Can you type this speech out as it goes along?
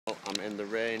I'm in the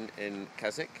rain in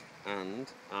Keswick, and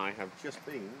I have just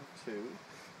been to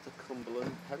the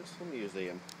Cumberland Pencil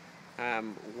Museum.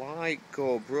 Why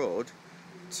go abroad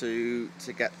to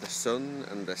get the sun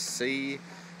and the sea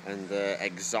and the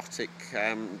exotic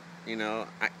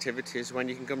activities when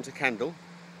you can come to Kendal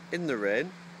in the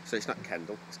rain? So it's not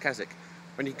Kendal, it's Keswick.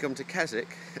 When you can come to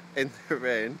Keswick in the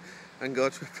rain and go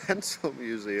to a pencil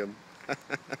museum.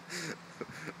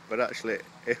 But actually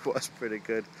it was pretty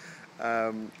good,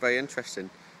 very interesting.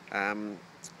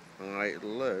 I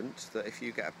learnt that if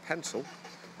you get a pencil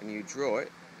and you draw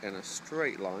it in a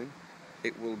straight line,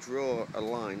 it will draw a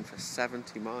line for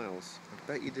 70 miles.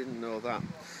 I bet you didn't know that.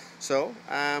 So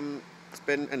it's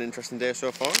been an interesting day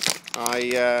so far.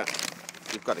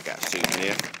 You've got to get a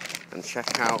souvenir and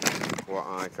check out what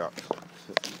I got.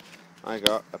 I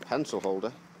got a pencil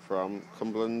holder from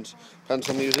Cumberland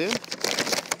Pencil Museum.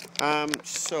 I'm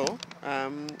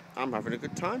having a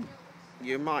good time.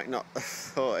 You might not have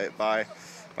thought it by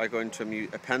going to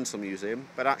a pencil museum,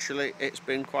 but actually it's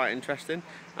been quite interesting.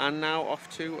 And now off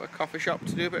to a coffee shop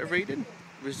to do a bit of reading.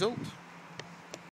 Result.